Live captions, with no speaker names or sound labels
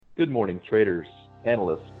Good morning, traders,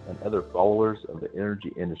 analysts, and other followers of the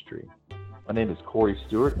energy industry. My name is Corey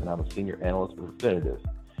Stewart, and I'm a senior analyst with Refinitiv,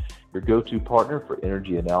 your go-to partner for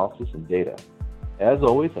energy analysis and data. As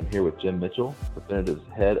always, I'm here with Jim Mitchell, Refinitiv's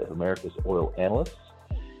head of America's Oil Analysts,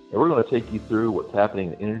 and we're going to take you through what's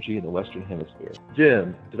happening in energy in the Western Hemisphere.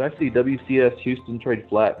 Jim, did I see WCS Houston trade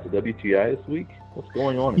flat to WTI this week? What's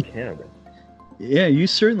going on in Canada? Yeah, you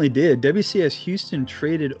certainly did. WCS Houston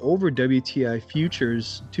traded over WTI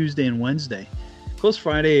futures Tuesday and Wednesday. Closed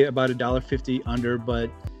Friday about $1.50 under, but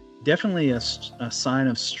definitely a sign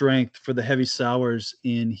of strength for the heavy sours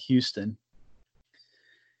in Houston.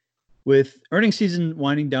 With earnings season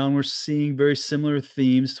winding down, we're seeing very similar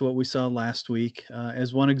themes to what we saw last week.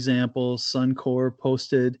 As one example, Suncor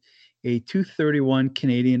posted a $2.31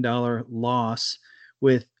 Canadian dollar loss,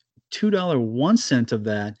 with $2.01 of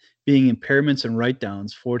that being impairments and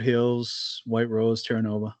write-downs, Fort Hills, White Rose, Terra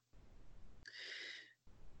Nova.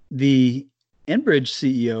 The Enbridge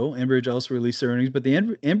CEO, Enbridge also released their earnings, but the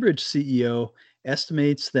Enbridge CEO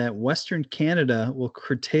estimates that Western Canada will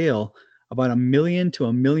curtail about 1 million to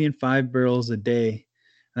 1.5 million barrels a day.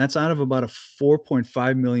 And that's out of about a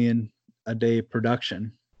 4.5 million a day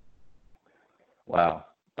production. Wow.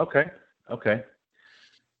 Okay.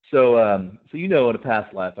 So in a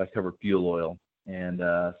past life, I covered fuel oil, and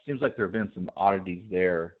seems like there have been some oddities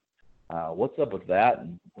there. What's up with that,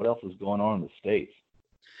 and what else is going on in the States?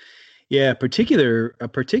 Yeah, a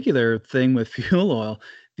particular thing with fuel oil,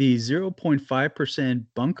 the 0.5%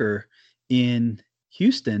 bunker in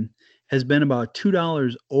Houston has been about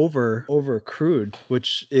 $2 over crude,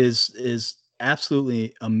 which is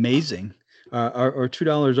absolutely amazing, or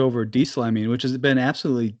 $2 over diesel, which has been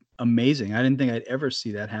absolutely amazing. I didn't think I'd ever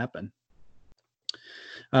see that happen.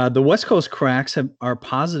 The West Coast cracks are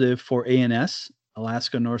positive for ANS,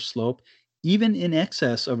 Alaska North Slope, even in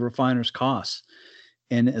excess of refiners' costs.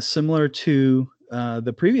 And similar to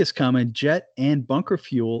the previous comment, jet and bunker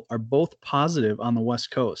fuel are both positive on the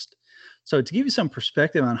West Coast. So to give you some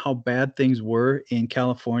perspective on how bad things were in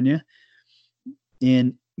California,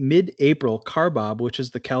 in mid-April, CARBOB, which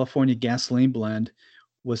is the California gasoline blend,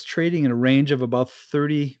 was trading in a range of about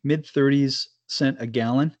mid-30s cent a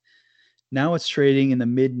gallon. Now it's trading in the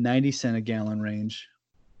mid-90 cent a gallon range.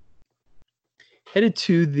 Headed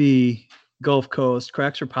to the Gulf Coast,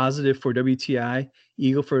 cracks are positive for WTI,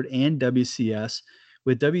 Eagle Ford, and WCS,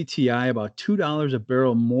 with WTI about $2 a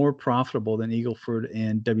barrel more profitable than Eagle Ford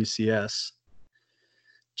and WCS.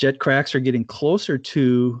 Jet cracks are getting closer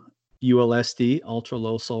to ULSD, ultra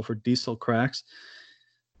low sulfur diesel cracks.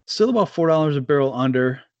 Still about $4 a barrel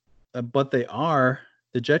under, but the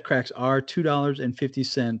jet cracks are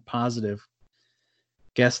 $2.50 positive.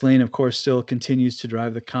 Gasoline, of course, still continues to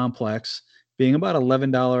drive the complex, being about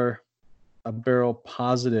 $11 a barrel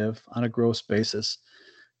positive on a gross basis.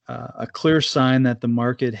 A clear sign that the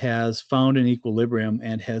market has found an equilibrium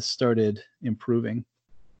and has started improving.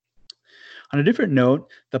 On a different note,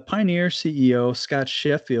 the Pioneer CEO, Scott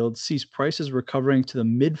Sheffield, sees prices recovering to the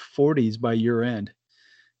mid-40s by year-end.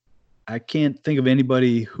 I can't think of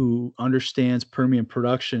anybody who understands Permian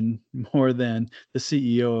production more than the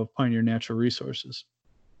CEO of Pioneer Natural Resources.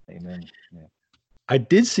 Amen. Yeah. I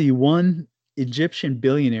did see one Egyptian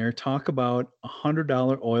billionaire talk about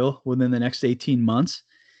 $100 oil within the next 18 months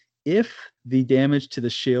if the damage to the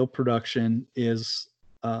shale production is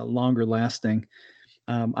longer lasting.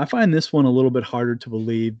 I find this one a little bit harder to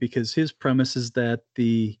believe, because his premise is that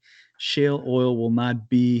the shale oil will not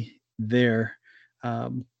be there.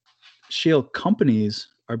 Shale companies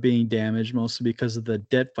are being damaged mostly because of the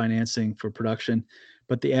debt financing for production,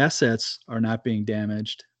 but the assets are not being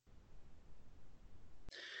damaged.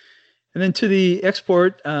 And then to the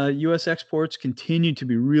export, U.S. exports continue to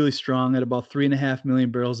be really strong at about 3.5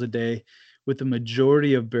 million barrels a day, with the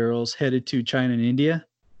majority of barrels headed to China and India,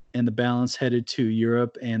 and the balance headed to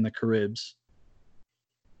Europe and the Caribs.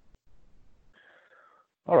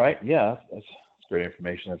 All right. Yeah, that's great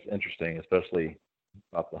information. That's interesting, especially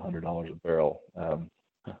about the $100 a barrel.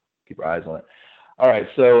 Keep your eyes on it. All right.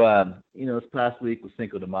 So, this past week was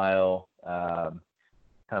Cinco de Mayo, kind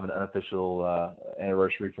of an unofficial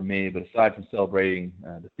anniversary for me. But aside from celebrating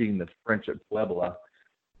defeating the French at Puebla,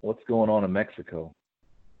 what's going on in Mexico?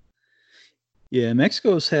 Yeah,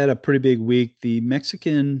 Mexico's had a pretty big week. The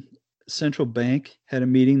Mexican Central Bank had a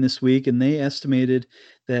meeting this week, and they estimated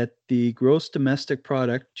that the gross domestic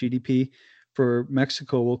product, GDP, for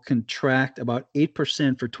Mexico will contract about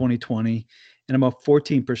 8% for 2020 and about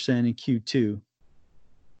 14% in Q2.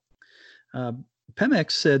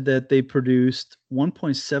 Pemex said that they produced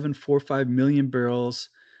 1.745 million barrels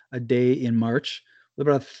a day in March, with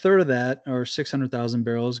about a third of that, or 600,000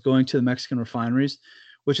 barrels, going to the Mexican refineries,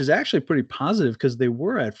 which is actually pretty positive because they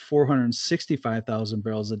were at 465,000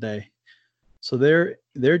 barrels a day. So they're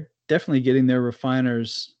definitely getting their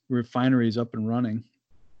refineries up and running.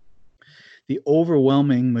 The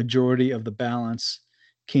overwhelming majority of the balance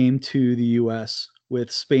came to the U.S., with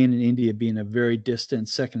Spain and India being a very distant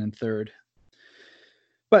second and third.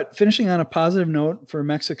 But finishing on a positive note for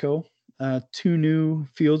Mexico, 2 new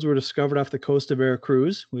fields were discovered off the coast of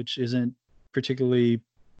Veracruz, which isn't particularly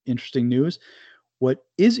interesting news. What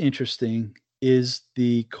is interesting is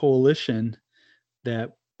the coalition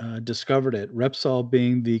that discovered it, Repsol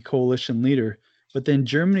being the coalition leader. But then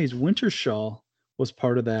Germany's Wintershall was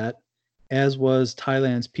part of that, as was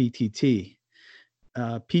Thailand's PTT.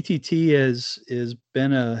 PTT has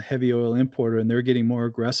been a heavy oil importer, and they're getting more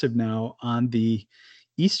aggressive now on the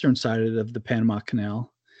eastern side of the Panama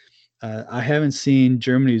Canal. I haven't seen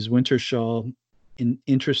Germany's Wintershall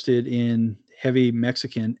interested in heavy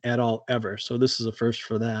Mexican at all ever. So this is a first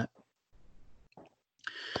for that.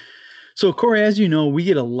 So Corey, as you know, we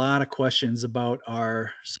get a lot of questions about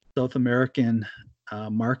our South American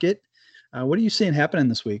market. What are you seeing happening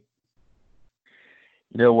this week?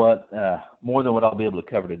 You know what? More than what I'll be able to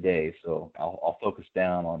cover today. So I'll focus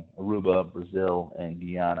down on Aruba, Brazil, and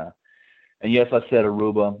Guyana. And yes, I said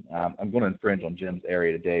Aruba. I'm going to infringe on Jim's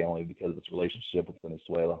area today only because of its relationship with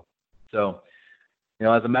Venezuela. So,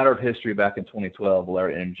 as a matter of history, back in 2012,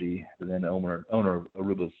 Valera Energy, the then owner of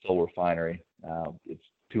Aruba's Sol refinery, its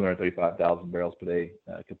 235,000 barrels per day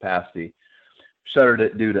capacity, shuttered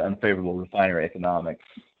it due to unfavorable refinery economics.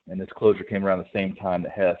 And this closure came around the same time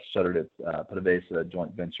that Hess shuttered its PDVSA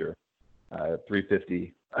joint venture,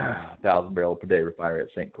 350,000 barrel per day refinery at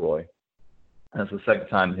St. Croix. And it's the second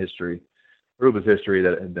time in history, Aruba's history,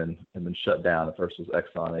 that it had been shut down. The first was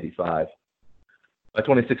Exxon 85. By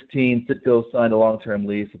 2016, Citgo signed a long-term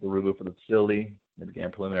lease with Aruba for the facility. They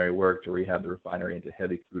began preliminary work to rehab the refinery into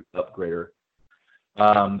heavy crude upgrader.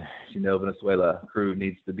 Venezuela crude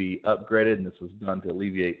needs to be upgraded, and this was done to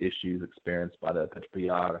alleviate issues experienced by the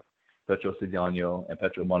Petropilar, Petrosidano, and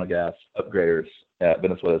Petromonagas upgraders at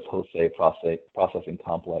Venezuela's Jose processing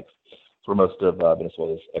complex. It's where most of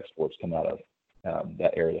Venezuela's exports come out of,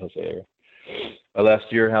 that area, the Jose area.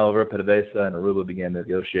 Last year, however, PDVSA and Aruba began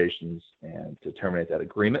negotiations and to terminate that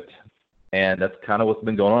agreement, and that's kind of what's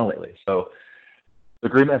been going on lately. So the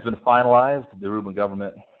agreement has been finalized. The Aruban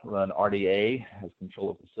government-run RDA has control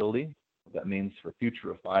of the facility. What that means for future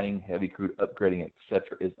refining, heavy crude upgrading,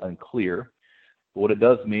 etc., is unclear. But what it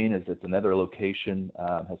does mean is that another location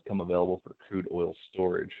has come available for crude oil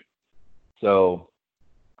storage. So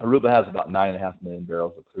Aruba has about 9.5 million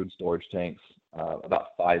barrels of crude storage tanks.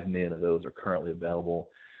 About 5 million of those are currently available.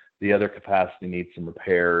 The other capacity needs some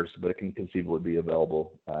repairs, but it can conceivably be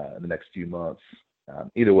available in the next few months.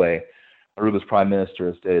 Either way, Aruba's prime minister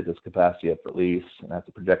has stated this capacity up for lease, and that's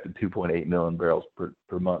a projected 2.8 million barrels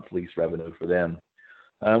per month lease revenue for them.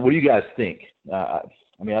 What do you guys think? I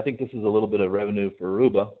think this is a little bit of revenue for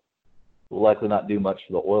Aruba. Will likely not do much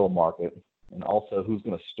for the oil market, and also who's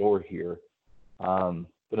going to store here.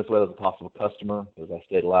 Venezuela is a possible customer. As I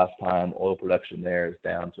stated last time, oil production there is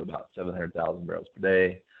down to about 700,000 barrels per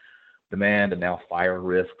day. Demand and now fire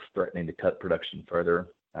risks threatening to cut production further.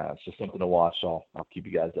 It's just something to watch. I'll keep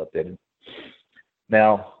you guys updated.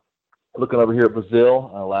 Now, looking over here at Brazil,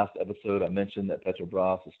 last episode I mentioned that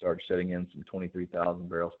Petrobras has started shutting in some 23,000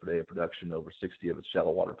 barrels per day of production over 60 of its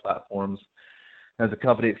shallow water platforms, as the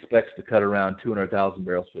company expects to cut around 200,000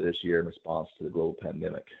 barrels for this year in response to the global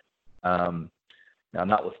pandemic. Now,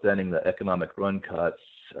 notwithstanding the economic cuts,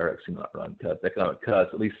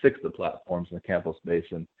 at least 6 of the platforms in the Campos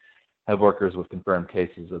Basin have workers with confirmed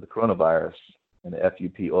cases of the coronavirus, and the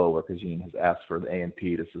FUP Oil Workers Union has asked for the ANP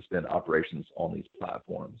to suspend operations on these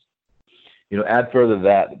platforms. Add further to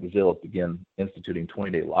that Brazil has begun instituting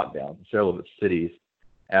 20-day lockdowns in several of its cities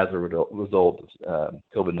as a result of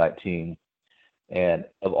COVID-19. And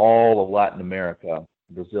of all of Latin America,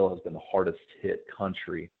 Brazil has been the hardest hit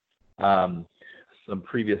country. Some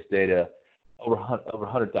previous data, over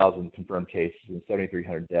 100,000 confirmed cases and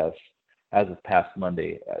 7,300 deaths as of past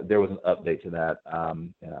Monday. There was an update to that,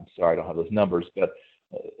 and I'm sorry I don't have those numbers, but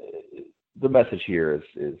the message here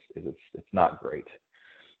is it's not great.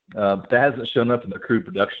 That hasn't shown up in the crude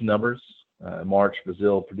production numbers. In March,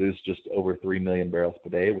 Brazil produced just over 3 million barrels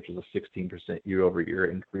per day, which is a 16% year-over-year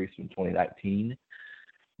increase from 2019.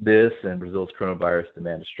 This and Brazil's coronavirus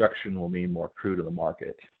demand destruction will mean more crude in the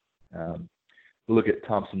market. If we look at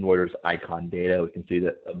Thomson Reuters ICON data, we can see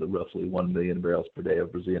that of the roughly 1 million barrels per day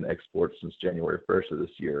of Brazilian exports since January 1st of this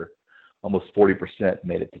year, almost 40%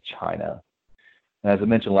 made it to China. And as I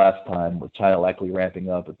mentioned last time, with China likely ramping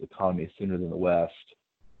up its economy sooner than the West,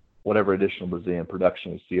 whatever additional Brazilian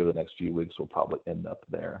production we see over the next few weeks will probably end up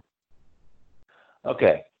there.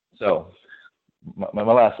 Okay, so my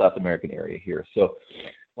last South American area here. So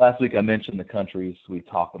last week I mentioned the countries we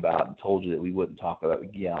talk about and told you that we wouldn't talk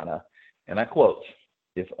about Guyana. And I quote,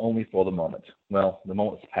 "if only for the moment." Well, the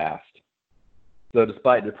moment's passed. So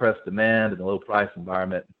despite depressed demand and the low price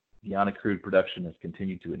environment, Guyana crude production has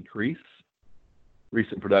continued to increase.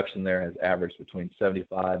 Recent production there has averaged between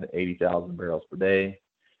 75 and 80,000 barrels per day,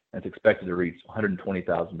 and it's expected to reach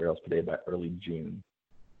 120,000 barrels per day by early June.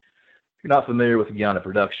 If you're not familiar with Guyana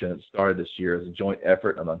production, it started this year as a joint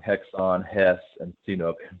effort among Exxon, Hess, and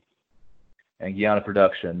CNOOC. And Guyana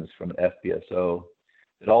production is from an FPSO.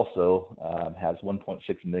 It also has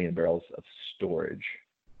 1.6 million barrels of storage.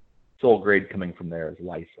 Sole grade coming from there is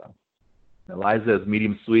Liza. Now, Liza is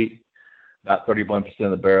medium sweet. About 31%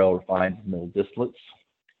 of the barrel refined as middle distillates.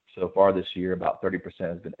 So far this year, about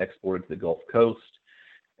 30% has been exported to the Gulf Coast.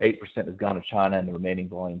 8% has gone to China, and the remaining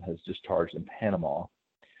volume has discharged in Panama.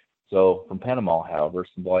 So from Panama, however,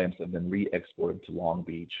 some volumes have been re-exported to Long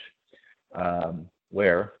Beach,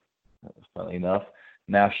 where, funnily enough,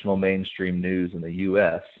 national mainstream news in the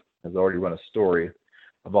U.S. has already run a story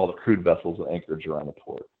of all the crude vessels at anchorage around the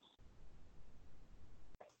port.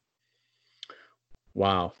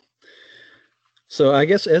 Wow. So I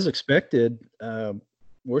guess as expected,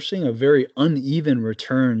 we're seeing a very uneven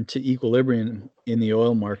return to equilibrium in the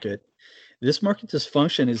oil market. This market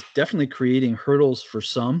dysfunction is definitely creating hurdles for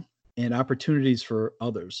some and opportunities for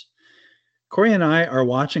others. Corey and I are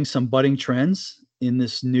watching some budding trends in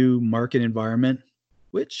this new market environment,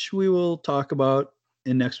 which we will talk about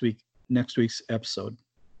in next week's episode.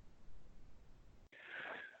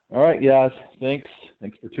 All right, guys. Thanks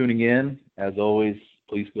for tuning in. As always,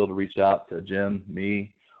 please feel to reach out to Jim,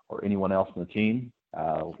 me, or anyone else on the team.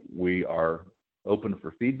 We are open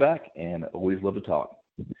for feedback and always love to talk.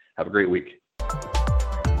 Have a great week.